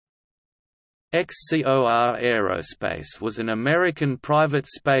XCOR Aerospace was an American private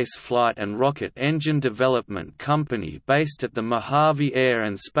space flight and rocket engine development company based at the Mojave Air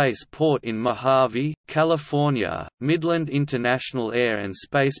and Space Port in Mojave, California, Midland International Air and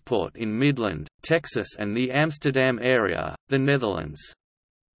Spaceport in Midland, Texas and the Amsterdam area, the Netherlands.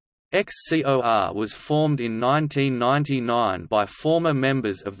 XCOR was formed in 1999 by former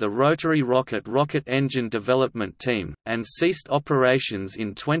members of the Rotary rocket engine development team, and ceased operations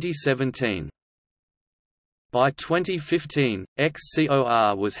in 2017. By 2015,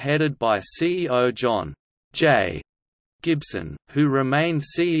 XCOR was headed by CEO John J. Gibson, who remained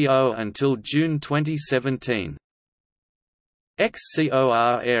CEO until June 2017.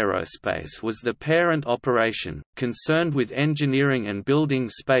 XCOR Aerospace was the parent operation, concerned with engineering and building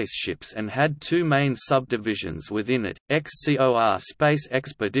spaceships, and had two main subdivisions within it. XCOR Space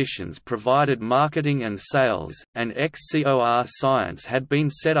Expeditions provided marketing and sales, and XCOR Science had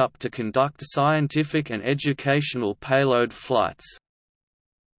been set up to conduct scientific and educational payload flights.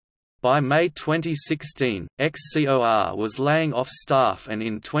 By May 2016, XCOR was laying off staff, and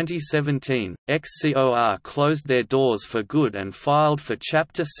in 2017, XCOR closed their doors for good and filed for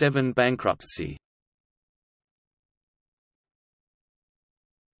Chapter 7 bankruptcy.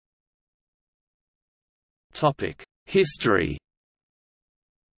 History.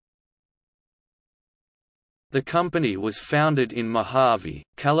 The company was founded in Mojave,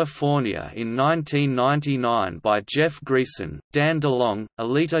 California in 1999 by Jeff Greason, Dan DeLong,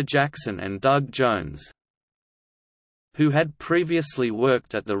 Alita Jackson and Doug Jones, who had previously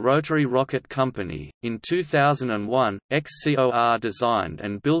worked at the Rotary Rocket Company. In 2001, XCOR designed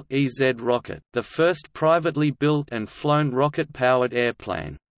and built EZ Rocket, the first privately built and flown rocket-powered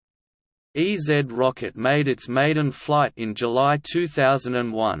airplane. EZ Rocket made its maiden flight in July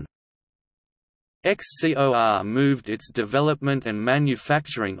 2001. XCOR moved its development and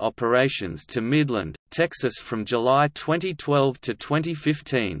manufacturing operations to Midland, Texas from July 2012 to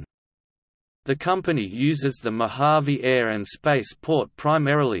 2015. The company uses the Mojave Air and Space Port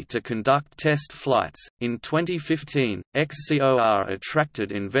primarily to conduct test flights. In 2015, XCOR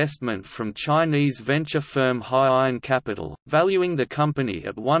attracted investment from Chinese venture firm Haiyan Capital, valuing the company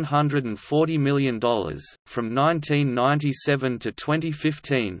at $140 million. From 1997 to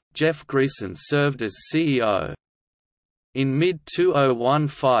 2015, Jeff Greason served as CEO. In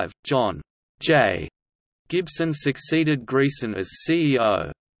mid-2015, John J. Gibson succeeded Greason as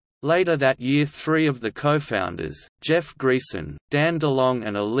CEO. Later that year, three of the co-founders, Jeff Greason, Dan DeLong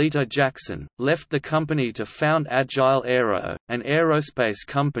and Alita Jackson, left the company to found Agile Aero, an aerospace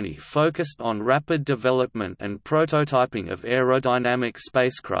company focused on rapid development and prototyping of aerodynamic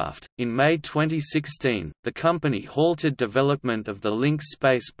spacecraft. In May 2016, the company halted development of the Lynx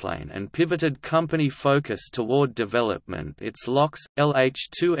spaceplane and pivoted company focus toward development its LOX,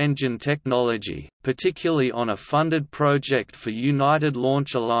 LH-2 engine technology, particularly on a funded project for United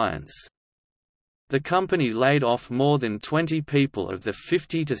Launch Alliance. The company laid off more than 20 people of the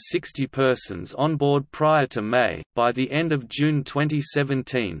 50 to 60 persons on board prior to May. By the end of June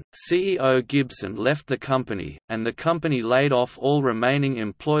 2017, CEO Gibson left the company, and the company laid off all remaining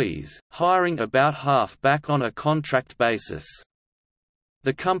employees, hiring about half back on a contract basis.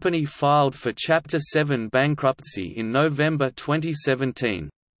 The company filed for Chapter 7 bankruptcy in November 2017.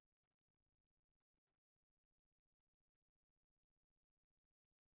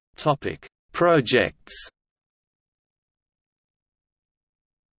 Projects.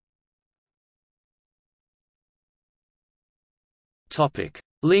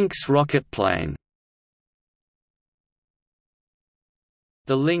 Lynx rocketplane.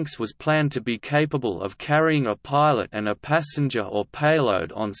 The Lynx was planned to be capable of carrying a pilot and a passenger or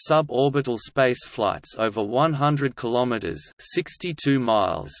payload on suborbital space flights over 100 kilometers (62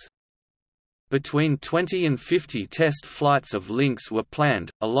 miles). Between 20 and 50 test flights of Lynx were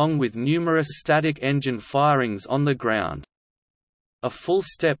planned, along with numerous static engine firings on the ground. A full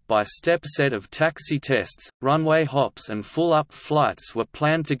step-by-step set of taxi tests, runway hops and full-up flights were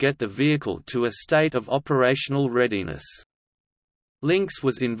planned to get the vehicle to a state of operational readiness. Lynx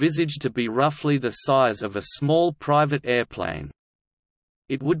was envisaged to be roughly the size of a small private airplane.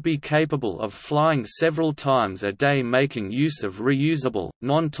 It would be capable of flying several times a day, making use of reusable,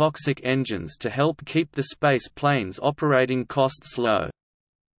 non-toxic engines to help keep the space plane's operating costs low.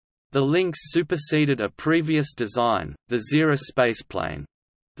 The Lynx superseded a previous design, the Zira spaceplane.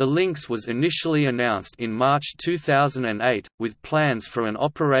 The Lynx was initially announced in March 2008, with plans for an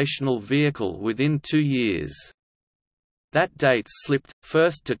operational vehicle within 2 years. That date slipped,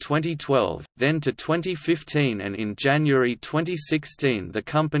 first to 2012, then to 2015, and in January 2016 the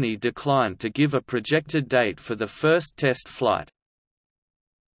company declined to give a projected date for the first test flight.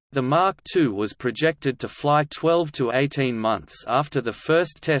 The Mark II was projected to fly 12 to 18 months after the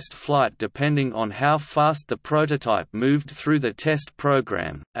first test flight, depending on how fast the prototype moved through the test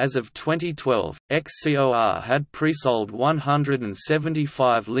program. As of 2012, XCOR had pre-sold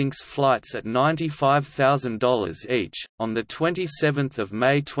 175 Lynx flights at $95,000 each. On the 27th of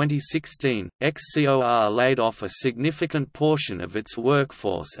May 2016, XCOR laid off a significant portion of its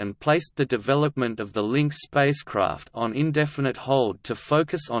workforce and placed the development of the Lynx spacecraft on indefinite hold to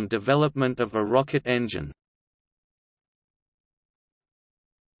focus on development of a rocket engine.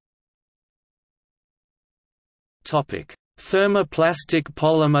 Thermoplastic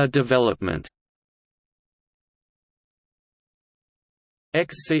polymer development.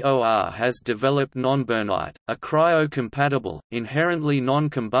 XCOR has developed nonburnite, a cryo-compatible, inherently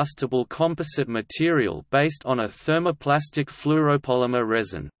non-combustible composite material based on a thermoplastic fluoropolymer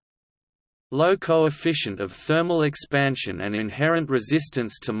resin. Low coefficient of thermal expansion and inherent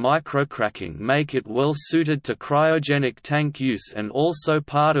resistance to microcracking make it well suited to cryogenic tank use and also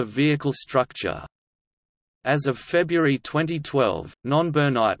part of vehicle structure. As of February 2012,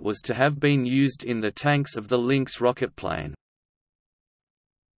 nonburnite was to have been used in the tanks of the Lynx rocketplane.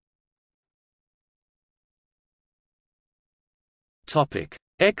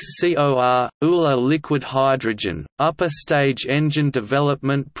 XCOR ULA liquid hydrogen upper stage engine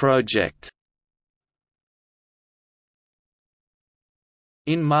development project.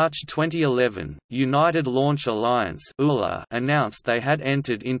 In March 2011, United Launch Alliance announced they had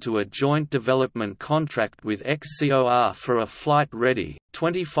entered into a joint development contract with XCOR for a flight-ready,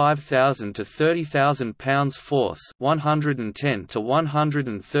 25,000 to 30,000 pounds force, 110 to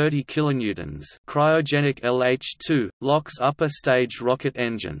 130 kilonewtons, cryogenic LH2 LOX upper stage rocket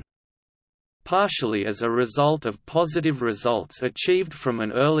engine. Partially as a result of positive results achieved from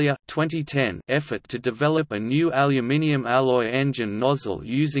an earlier 2010 effort to develop a new aluminium alloy engine nozzle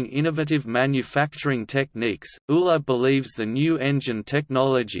using innovative manufacturing techniques, ULA believes the new engine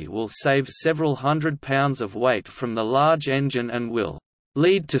technology will save several hundred pounds of weight from the large engine and will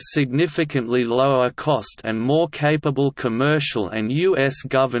lead to significantly lower cost and more capable commercial and U.S.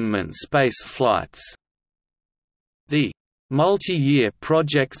 government space flights. The multi-year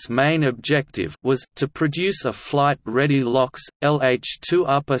project's main objective was to produce a flight-ready LOX, LH2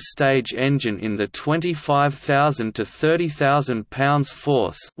 upper stage engine in the 25,000 to 30,000 pounds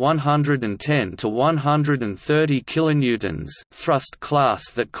force, 110 to 130 kilonewtons thrust class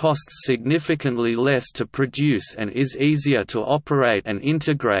that costs significantly less to produce and is easier to operate and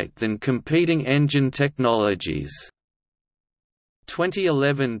integrate than competing engine technologies.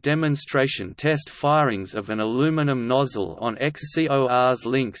 2011 demonstration test firings of an aluminum nozzle on XCOR's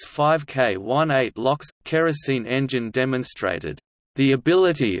Lynx 5K18 LOX kerosene engine demonstrated the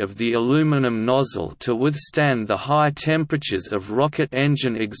ability of the aluminum nozzle to withstand the high temperatures of rocket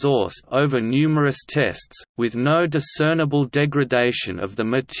engine exhaust over numerous tests, with no discernible degradation of the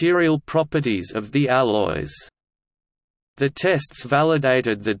material properties of the alloys. The tests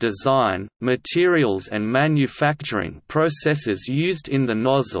validated the design, materials and manufacturing processes used in the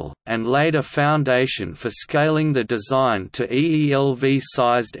nozzle, and laid a foundation for scaling the design to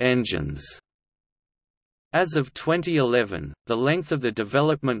EELV-sized engines. As of 2011, the length of the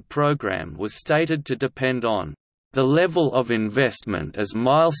development program was stated to depend on the level of investment as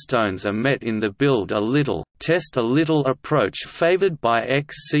milestones are met in the build a little, test a little approach favored by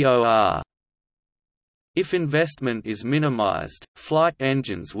XCOR. If investment is minimized, flight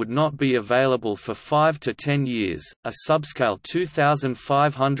engines would not be available for 5 to 10 years. A subscale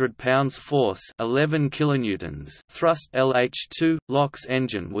 2,500 pounds force, 11 kilonewtons thrust LH2 LOX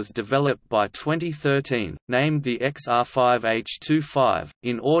engine was developed by 2013, named the XR5H25,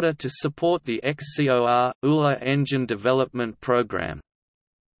 in order to support the XCOR ULA engine development program.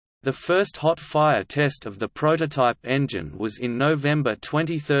 The first hot-fire test of the prototype engine was in November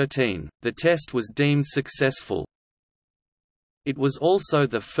 2013. The test was deemed successful. It was also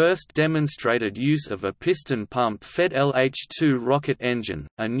the first demonstrated use of a piston pump-fed LH2 rocket engine,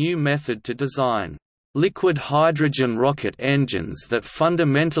 a new method to design liquid hydrogen rocket engines that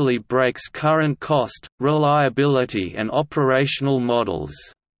fundamentally breaks current cost, reliability and operational models.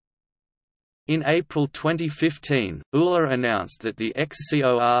 In April 2015, ULA announced that the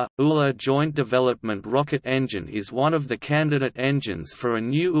XCOR-ULA Joint Development Rocket Engine is one of the candidate engines for a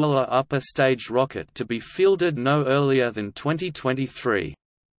new ULA upper stage rocket to be fielded no earlier than 2023.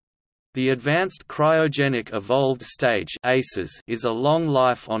 The Advanced Cryogenic Evolved Stage is a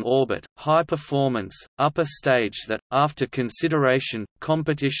long-life on-orbit, high-performance, upper stage that, after consideration,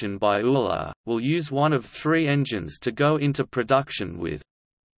 competition by ULA, will use one of three engines to go into production with.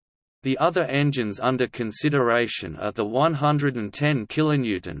 The other engines under consideration are the 110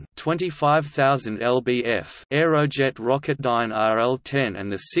 kN (25,000 lbf) Aerojet Rocketdyne RL-10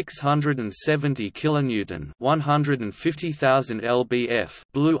 and the 670 kN (150,000 lbf)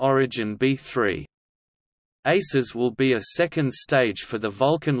 Blue Origin B-3. ACES will be a second stage for the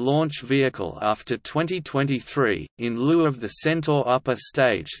Vulcan launch vehicle after 2023, in lieu of the Centaur upper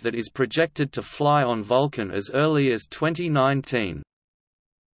stage that is projected to fly on Vulcan as early as 2019.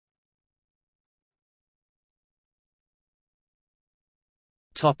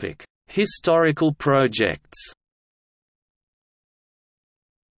 Historical projects.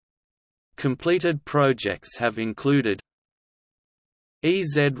 Completed projects have included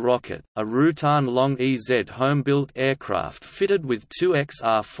EZ Rocket, a Rutan-Long EZ home-built aircraft fitted with two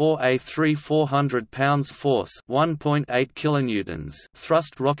XR-4A3 400 pounds force 1.8 kN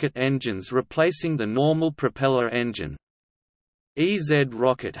thrust rocket engines replacing the normal propeller engine. EZ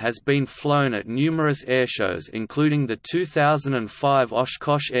Rocket has been flown at numerous airshows including the 2005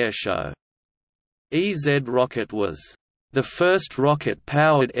 Oshkosh Airshow. EZ Rocket was the first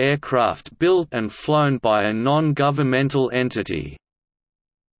rocket-powered aircraft built and flown by a non-governmental entity.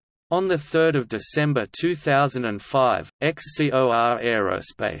 On 3 December 2005, XCOR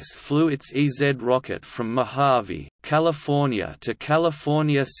Aerospace flew its EZ rocket from Mojave, California to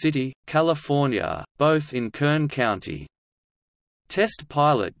California City, California, both in Kern County. Test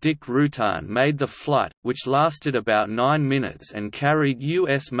pilot Dick Rutan made the flight, which lasted about 9 minutes and carried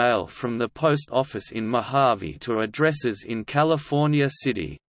U.S. mail from the post office in Mojave to addresses in California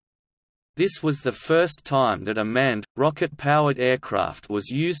City. This was the first time that a manned, rocket-powered aircraft was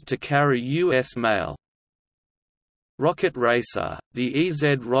used to carry U.S. mail. Rocket Racer, the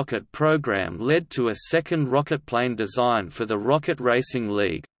EZ rocket program led to a second rocketplane design for the Rocket Racing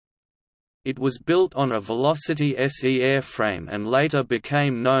League. It was built on a Velocity SE airframe and later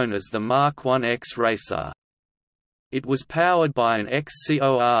became known as the Mark 1X Racer. It was powered by an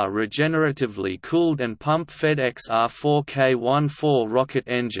XCOR regeneratively cooled and pump-fed XR-4K14 rocket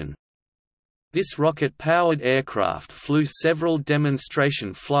engine. This rocket-powered aircraft flew several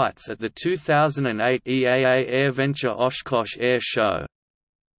demonstration flights at the 2008 EAA AirVenture Oshkosh Air Show.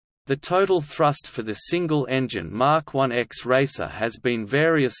 The total thrust for the single-engine Mark 1X Racer has been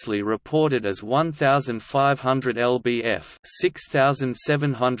variously reported as 1,500 lbf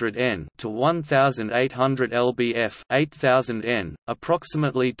 (6,700 N) to 1,800 lbf (8,000 N),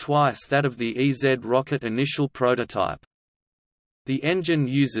 approximately twice that of the EZ rocket initial prototype. The engine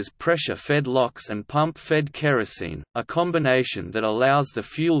uses pressure-fed LOX and pump-fed kerosene, a combination that allows the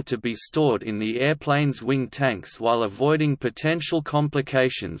fuel to be stored in the airplane's wing tanks while avoiding potential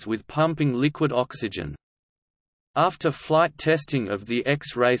complications with pumping liquid oxygen. After flight testing of the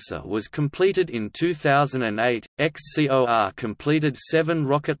X-Racer was completed in 2008, XCOR completed 7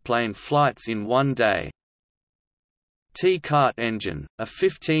 rocketplane flights in one day. T-Cart engine, a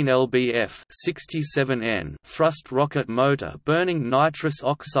 15 lbf 67 N thrust rocket motor burning nitrous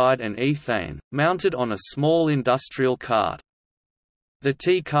oxide and ethane, mounted on a small industrial cart. The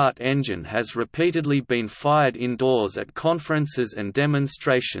T-Cart engine has repeatedly been fired indoors at conferences and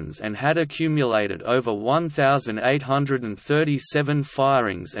demonstrations and had accumulated over 1,837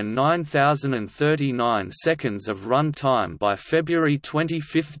 firings and 9,039 seconds of run time by February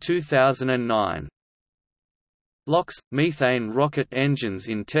 25, 2009. LOX – methane rocket engines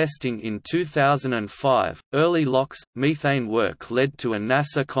in testing in 2005. Early LOX – methane work led to a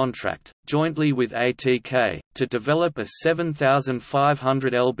NASA contract, jointly with ATK, to develop a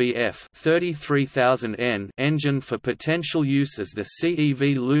 7,500 lbf (33,000 N) engine for potential use as the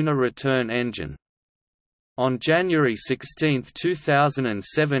CEV lunar return engine. On January 16,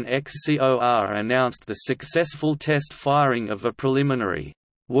 2007, XCOR announced the successful test firing of a preliminary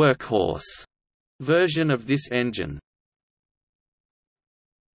workhorse version of this engine.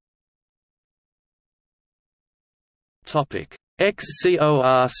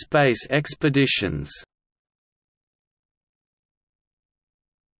 XCOR space expeditions.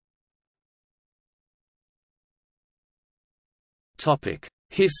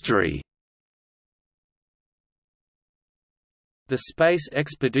 History. The Space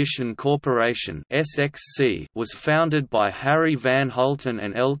Expedition Corporation (SXC) was founded by Harry Van Hulten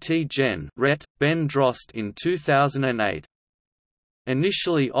and Lt. Gen. Ret. Ben Drost in 2008.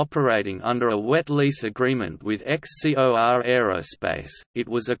 Initially operating under a wet lease agreement with XCOR Aerospace, it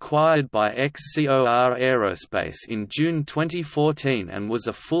was acquired by XCOR Aerospace in June 2014 and was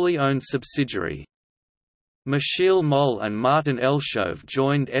a fully owned subsidiary. Michiel Mol and Martin Elshove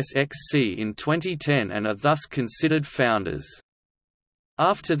joined SXC in 2010 and are thus considered founders.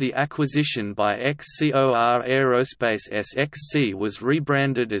 After the acquisition by XCOR Aerospace, SXC was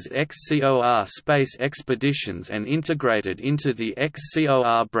rebranded as XCOR Space Expeditions and integrated into the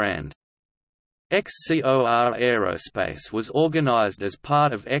XCOR brand. XCOR Aerospace was organized as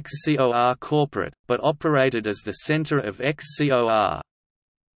part of XCOR Corporate, but operated as the center of XCOR.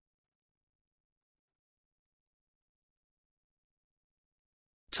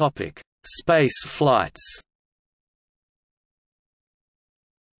 Space flights.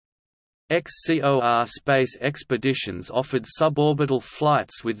 XCOR Space Expeditions offered suborbital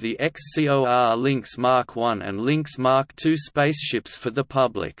flights with the XCOR Lynx Mark I and Lynx Mark II spaceships for the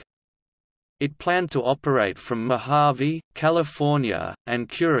public. It planned to operate from Mojave, California, and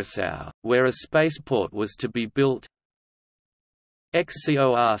Curaçao, where a spaceport was to be built.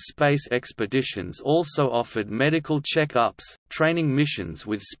 XCOR Space Expeditions also offered medical check-ups, training missions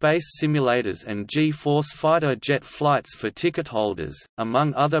with space simulators and G-force fighter jet flights for ticket holders.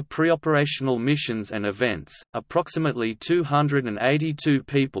 Among other pre-operational missions and events, approximately 282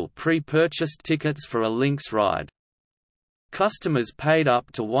 people pre-purchased tickets for a Lynx ride. Customers paid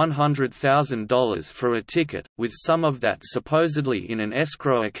up to $100,000 for a ticket, with some of that supposedly in an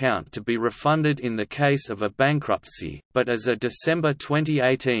escrow account to be refunded in the case of a bankruptcy, but as of December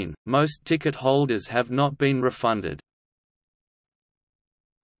 2018, most ticket holders have not been refunded.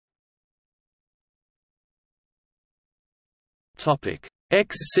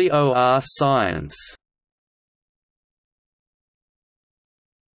 XCOR Science.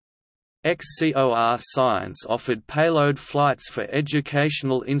 XCOR Science offered payload flights for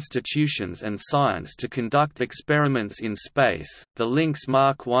educational institutions and science to conduct experiments in space. The Lynx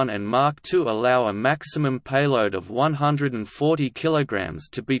Mark I and Mark II allow a maximum payload of 140 kg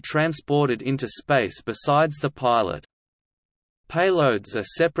to be transported into space besides the pilot. Payloads are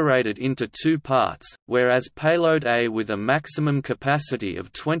separated into two parts, whereas Payload A with a maximum capacity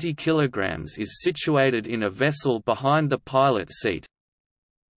of 20 kg is situated in a vessel behind the pilot seat.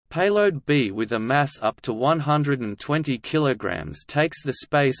 Payload B with a mass up to 120 kg takes the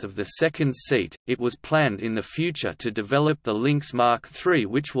space of the second seat. It was planned in the future to develop the Lynx Mark III,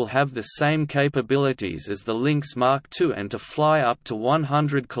 which will have the same capabilities as the Lynx Mark II and to fly up to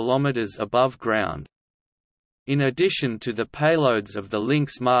 100 km above ground. In addition to the payloads of the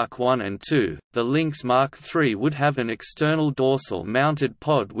Lynx Mark I and II, the Lynx Mark III would have an external dorsal-mounted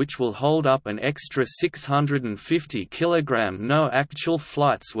pod which will hold up an extra 650 kg. No actual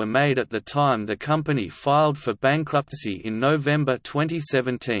flights were made at the time the company filed for bankruptcy in November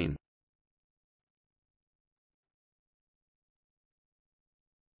 2017.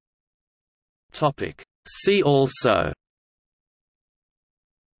 See also: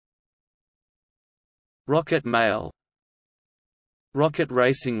 Rocket Mail, Rocket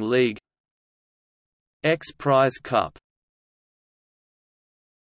Racing League, X Prize Cup.